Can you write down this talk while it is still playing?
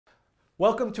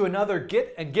Welcome to another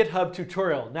Git and GitHub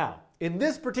tutorial. Now, in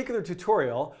this particular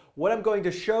tutorial, what I'm going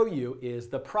to show you is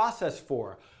the process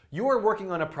for you are working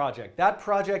on a project. That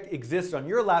project exists on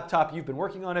your laptop. You've been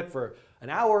working on it for an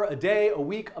hour, a day, a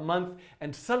week, a month,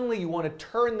 and suddenly you want to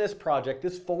turn this project,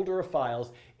 this folder of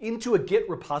files, into a Git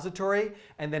repository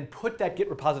and then put that Git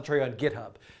repository on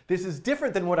GitHub. This is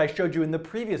different than what I showed you in the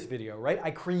previous video, right?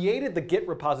 I created the Git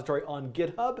repository on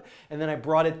GitHub and then I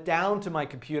brought it down to my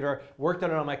computer, worked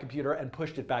on it on my computer, and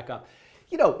pushed it back up.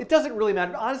 You know, it doesn't really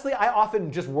matter. Honestly, I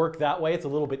often just work that way. It's a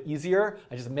little bit easier.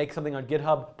 I just make something on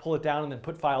GitHub, pull it down, and then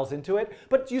put files into it.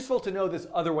 But it's useful to know this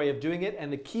other way of doing it. And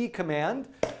the key command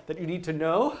that you need to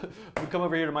know, we come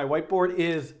over here to my whiteboard,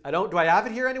 is, do I have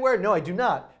it here anywhere? No, I do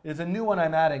not. It's a new one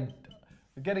I'm adding.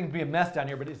 It's getting to be a mess down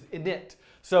here, but it's init.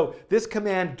 So this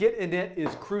command, git init,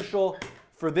 is crucial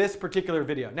for this particular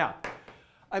video. Now,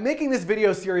 I'm making this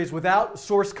video series without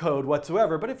source code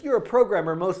whatsoever, but if you're a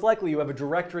programmer, most likely you have a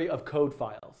directory of code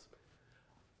files.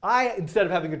 I, instead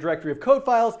of having a directory of code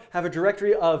files, have a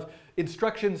directory of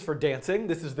instructions for dancing.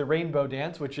 This is the rainbow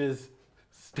dance, which is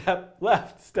step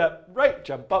left, step right,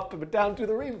 jump up and down to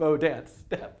the rainbow dance.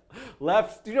 Step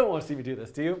left. You don't want to see me do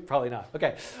this, do you? Probably not.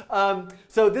 Okay.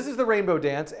 So this is the rainbow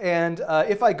dance, and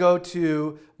if I go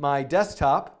to my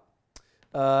desktop,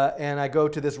 and I go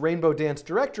to this rainbow dance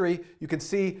directory, you can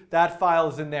see that file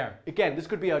is in there. Again, this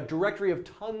could be a directory of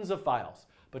tons of files,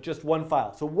 but just one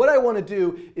file. So what I want to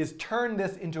do is turn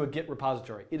this into a Git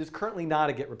repository. It is currently not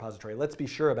a Git repository. Let's be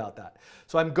sure about that.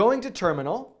 So I'm going to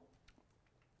terminal,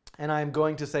 and I'm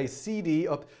going to say cd.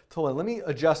 Oh, hold on, let me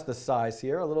adjust the size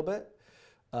here a little bit.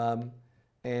 I'm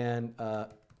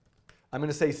going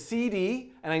to say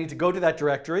cd, and I need to go to that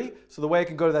directory. So the way I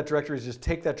can go to that directory is just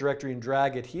take that directory and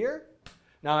drag it here.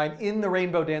 Now I'm in the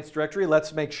rainbow dance directory.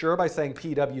 Let's make sure by saying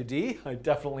pwd. I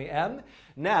definitely am.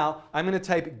 Now I'm going to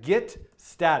type git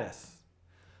status,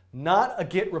 not a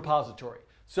Git repository.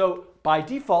 So by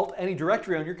default, any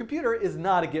directory on your computer is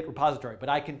not a Git repository, but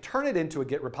I can turn it into a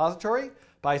Git repository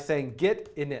by saying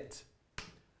git init.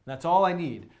 That's all I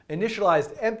need.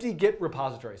 Initialized empty Git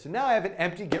repository. So now I have an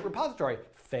empty Git repository.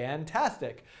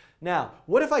 Fantastic. Now,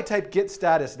 what if I type git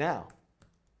status now?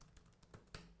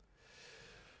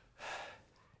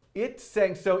 It's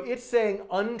saying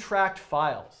untracked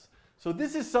files. So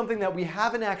this is something that we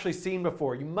haven't actually seen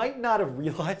before. You might not have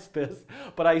realized this,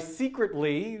 but I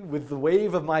secretly, with the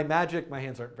wave of my magic, my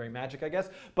hands aren't very magic, I guess,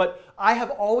 but I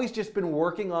have always just been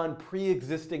working on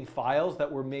pre-existing files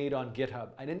that were made on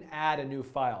GitHub. I didn't add a new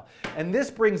file. And this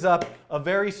brings up a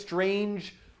very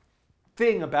strange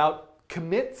thing about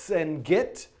commits and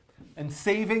Git and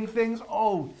saving things.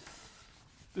 Oh,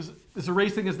 this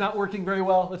erasing is not working very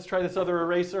well. Let's try this other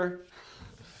eraser.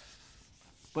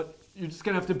 But you're just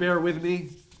going to have to bear with me.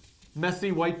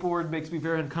 Messy whiteboard makes me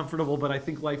very uncomfortable, but I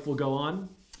think life will go on.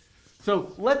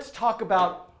 So let's talk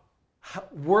about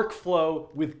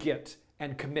workflow with Git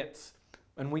and commits.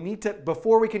 And we need to,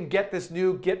 before we can get this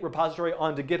new Git repository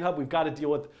onto GitHub, we've got to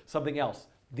deal with something else.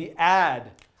 The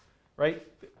add, right?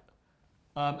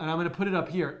 And I'm going to put it up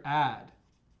here, add.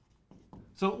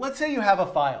 So let's say you have a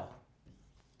file.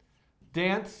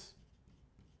 dance.txt.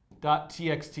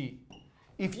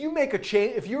 If you make a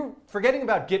change, if you're forgetting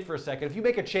about Git for a second, if you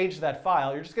make a change to that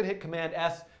file, you're just going to hit Command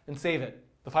S and save it.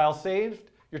 The file's saved,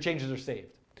 your changes are saved.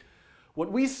 What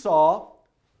we saw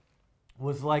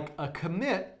was like a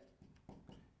commit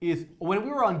is, when we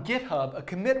were on GitHub, a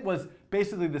commit was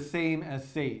basically the same as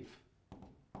save.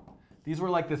 These were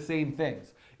like the same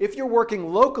things. If you're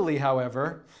working locally,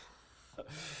 however,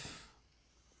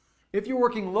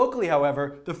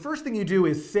 the first thing you do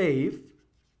is save.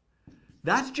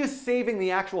 That's just saving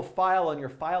the actual file on your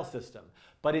file system,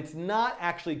 but it's not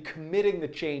actually committing the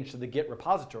change to the Git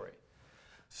repository.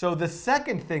 So the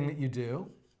second thing that you do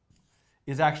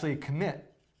is actually a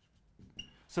commit.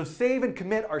 So save and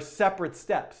commit are separate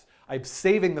steps. I'm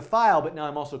saving the file, but now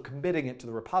I'm also committing it to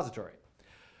the repository.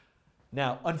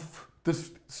 Now, the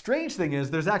strange thing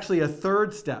is there's actually a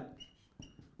third step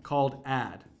called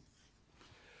add.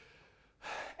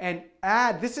 And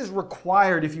add, this is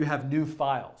required if you have new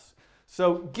files.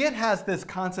 So Git has this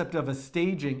concept of a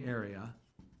staging area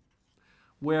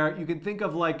where you can think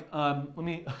of like, let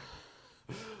me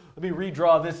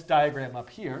redraw this diagram up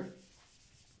here,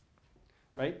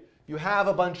 right? You have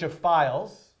a bunch of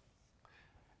files,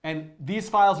 and these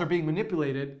files are being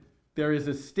manipulated. There is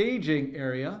a staging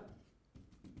area,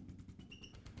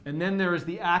 and then there is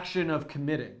the action of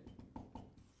committing.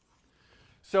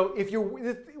 So if you're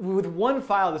with one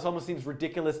file, this almost seems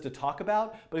ridiculous to talk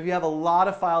about, but if you have a lot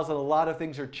of files and a lot of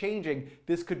things are changing,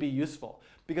 this could be useful.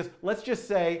 Because let's just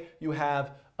say you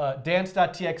have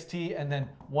dance.txt and then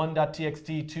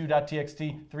 1.txt,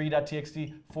 2.txt,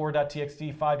 3.txt,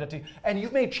 4.txt, 5.txt, and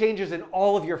you've made changes in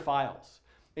all of your files,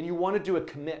 and you want to do a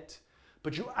commit,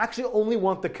 but you actually only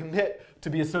want the commit to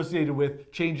be associated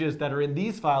with changes that are in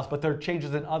these files, but there are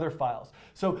changes in other files.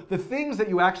 So the things that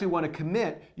you actually want to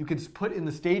commit, you can put in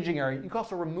the staging area. You can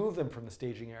also remove them from the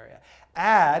staging area.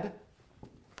 Add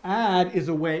is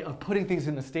a way of putting things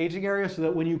in the staging area so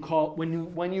that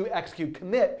when you execute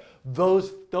commit,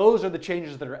 those are the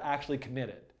changes that are actually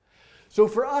committed. So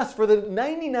for us, for the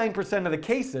 99% of the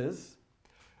cases,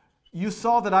 you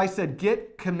saw that I said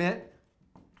git commit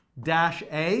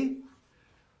 -a.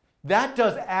 That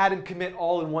does add and commit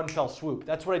all in one fell swoop.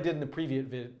 That's what I did in the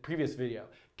previous video.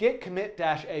 Git commit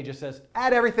 -a just says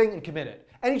add everything and commit it.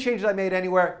 Any changes I made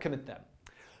anywhere, commit them.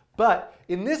 But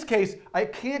in this case, I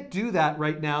can't do that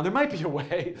right now. There might be a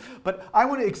way, but I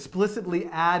want to explicitly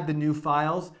add the new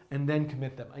files and then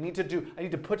commit them. I need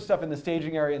to put stuff in the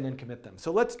staging area and then commit them.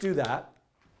 So let's do that.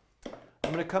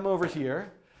 I'm going to come over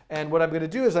here, and what I'm going to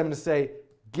do is I'm going to say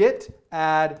git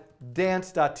add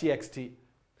dance.txt.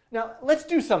 Now, let's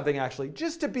do something actually,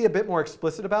 just to be a bit more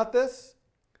explicit about this.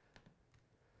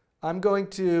 I'm going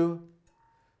to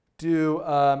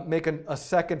make a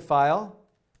second file,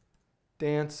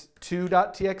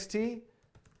 dance2.txt,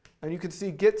 and you can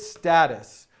see git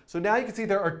status. So now you can see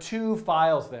there are two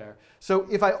files there. So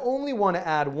if I only want to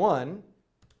add one,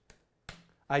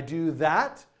 I do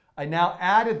that. I now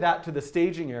added that to the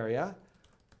staging area.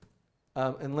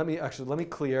 And let me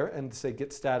clear and say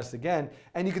git status again.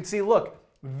 And you can see, look,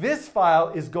 this file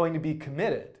is going to be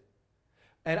committed.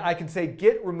 And I can say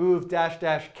git remove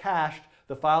 -- cached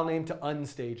the file name to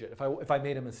unstage it if I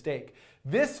made a mistake.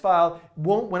 This file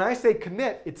won't, when I say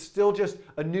commit, it's still just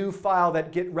a new file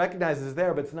that Git recognizes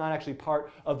there, but it's not actually part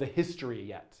of the history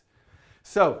yet.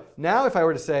 So now if I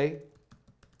were to say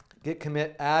git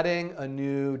commit adding a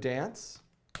new dance,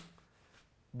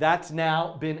 that's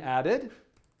now been added.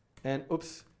 And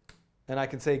oops, and I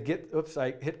can say git, oops,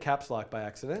 I hit caps lock by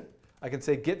accident. I can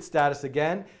say git status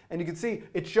again, and you can see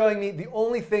it's showing me the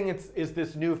only thing is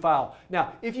this new file.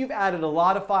 Now, if you've added a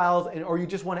lot of files or you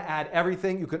just want to add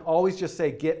everything, you can always just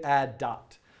say git add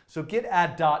dot. So git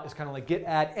add dot is kind of like git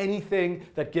add anything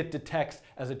that Git detects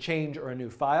as a change or a new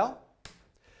file.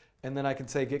 And then I can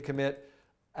say git commit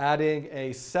adding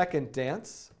a second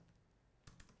dance.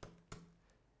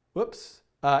 Whoops,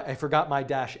 I forgot my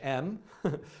 -m.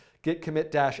 Git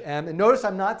commit -m. And notice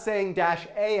I'm not saying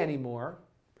 -a anymore.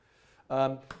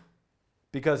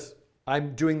 Because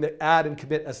I'm doing the add and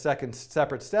commit as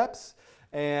separate steps.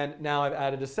 And now I've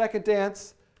added a second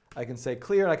dance. I can say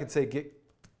clear, and I can say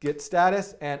git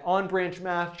status, and on branch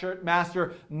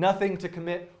master, nothing to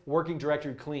commit, working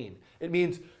directory clean. It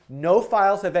means no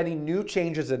files have any new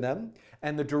changes in them,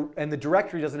 and the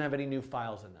directory doesn't have any new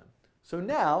files in them. So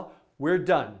now we're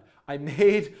done. I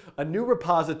made a new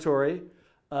repository.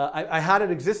 I had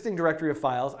an existing directory of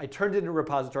files. I turned it into a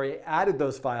repository, added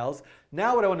those files.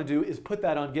 Now what I want to do is put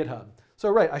that on GitHub. So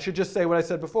right, I should just say what I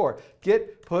said before.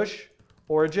 Git push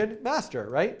origin master,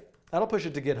 right? That'll push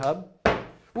it to GitHub.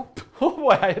 Oh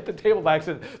boy, I hit the table by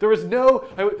accident. There was no,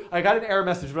 I got an error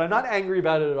message, but I'm not angry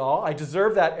about it at all. I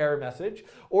deserve that error message.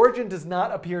 Origin does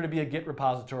not appear to be a Git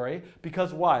repository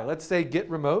because why? Let's say git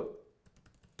remote,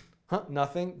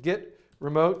 nothing. Git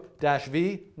remote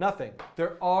 -v, nothing.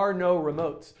 There are no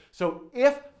remotes. So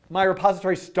if my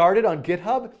repository started on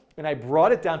GitHub and I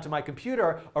brought it down to my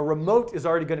computer, a remote is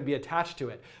already going to be attached to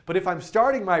it. But if I'm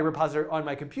starting my repository on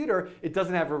my computer, it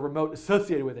doesn't have a remote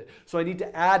associated with it. So I need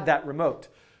to add that remote.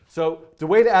 So the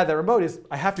way to add that remote is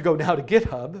I have to go now to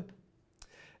GitHub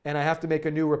and I have to make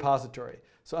a new repository.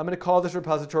 So I'm going to call this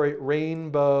repository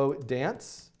Rainbow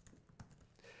Dance.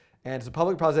 And it's a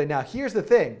public repository. Now here's the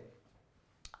thing.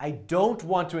 I don't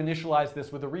want to initialize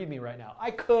this with a README right now.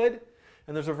 I could,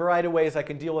 and there's a variety of ways I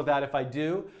can deal with that if I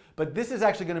do, but this is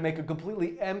actually going to make a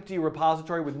completely empty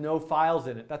repository with no files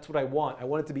in it. That's what I want. I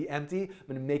want it to be empty. I'm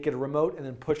going to make it a remote and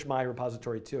then push my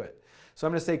repository to it. So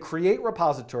I'm going to say create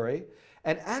repository,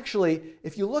 and actually,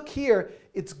 if you look here,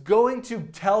 it's going to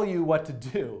tell you what to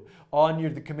do on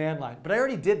the command line. But I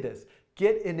already did this.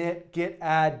 Git init, git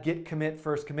add, git commit,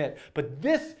 first commit. But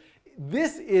this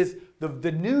is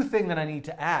the new thing that I need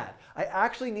to add. I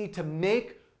actually need to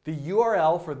make the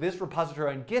URL for this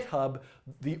repository on GitHub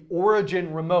the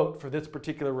origin remote for this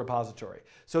particular repository.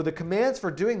 So the commands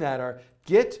for doing that are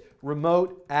git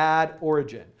remote add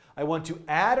origin. I want to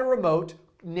add a remote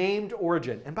named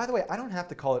origin. And by the way, I don't have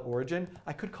to call it origin.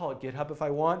 I could call it GitHub if I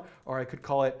want, or I could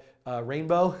call it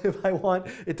Rainbow if I want.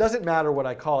 It doesn't matter what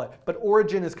I call it. But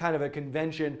origin is kind of a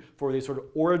convention for the sort of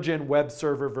origin web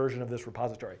server version of this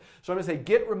repository. So I'm going to say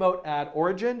git remote add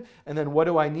origin. And then what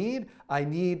do I need? I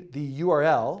need the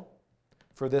URL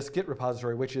for this Git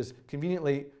repository, which is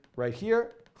conveniently right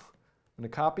here. I'm going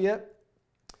to copy it.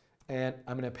 And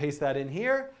I'm going to paste that in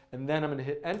here. And then I'm going to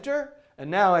hit enter. And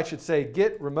now I should say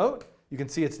git remote. You can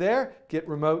see it's there, git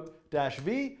remote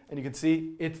 -v, and you can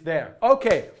see it's there.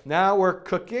 OK, now we're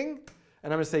cooking.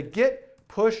 And I'm going to say git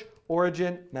push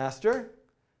origin master.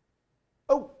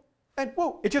 Oh, and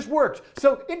whoa, it just worked.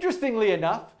 So interestingly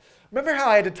enough, remember how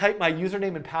I had to type my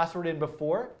username and password in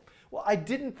before? Well, I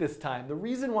didn't this time. The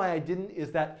reason why I didn't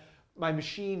is that my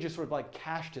machine just sort of like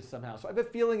cached it somehow. So I have a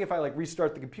feeling if I like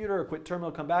restart the computer or quit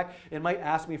terminal, come back, it might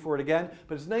ask me for it again.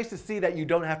 But it's nice to see that you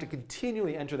don't have to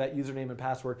continually enter that username and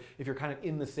password if you're kind of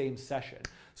in the same session.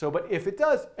 So, but if it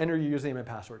does, enter your username and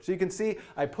password. So you can see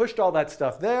I pushed all that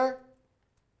stuff there.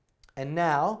 And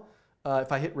now,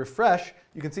 if I hit refresh,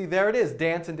 you can see there it is,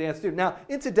 dance and dance student. Now,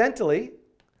 incidentally,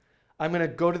 I'm going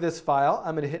to go to this file.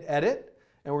 I'm going to hit edit.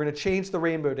 And we're going to change the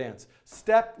rainbow dance.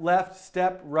 Step left,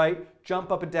 step right,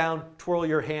 jump up and down, twirl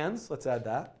your hands. Let's add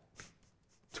that.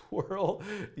 Twirl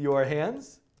your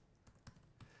hands.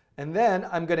 And then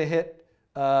I'm going to hit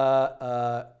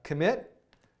commit,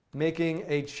 making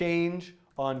a change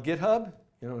on GitHub.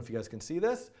 I don't know if you guys can see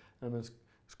this. I'm going to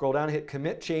scroll down and hit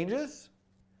commit changes.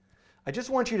 I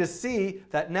just want you to see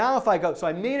that now if I go, so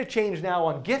I made a change now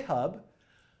on GitHub.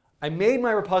 I made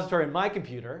my repository on my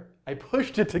computer. I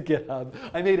pushed it to GitHub.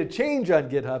 I made a change on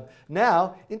GitHub.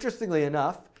 Now, interestingly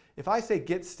enough, if I say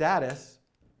git status,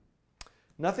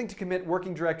 nothing to commit,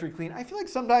 working directory clean, I feel like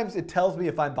sometimes it tells me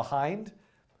if I'm behind.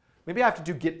 Maybe I have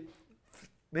to do git,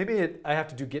 I have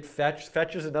to do git fetch.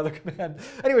 Fetch is another command.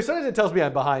 Anyway, sometimes it tells me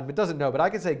I'm behind, but doesn't know. But I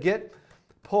can say git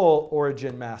pull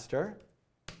origin master.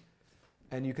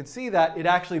 And you can see that it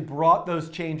actually brought those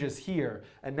changes here.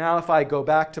 And now if I go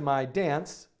back to my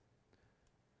dance,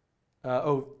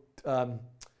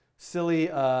 silly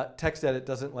text edit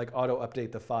doesn't like auto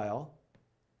update the file.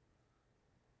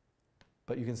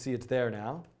 But you can see it's there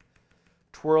now.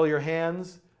 Twirl your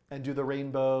hands and do the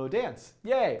rainbow dance.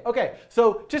 Yay. OK,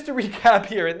 so just to recap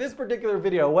here, in this particular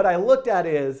video, what I looked at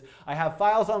is I have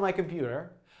files on my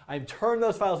computer. I turned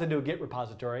those files into a Git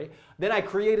repository. Then I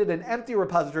created an empty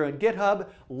repository on GitHub,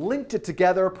 linked it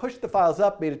together, pushed the files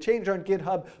up, made a change on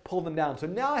GitHub, pulled them down. So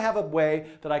now I have a way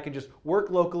that I can just work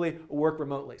locally or work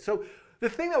remotely. So the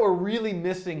thing that we're really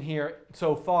missing here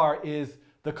so far is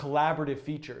the collaborative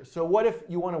features. So what if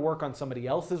you want to work on somebody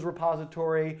else's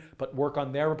repository, but work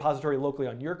on their repository locally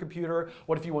on your computer?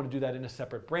 What if you want to do that in a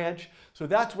separate branch? So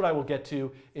that's what I will get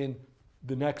to in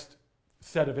the next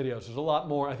set of videos. There's a lot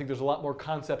more. I think there's a lot more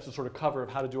concepts to sort of cover of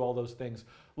how to do all those things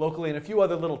locally, and a few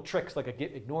other little tricks like a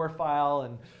git ignore file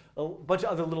and a bunch of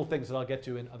other little things that I'll get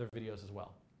to in other videos as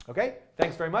well. Okay,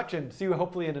 thanks very much, and see you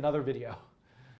hopefully in another video.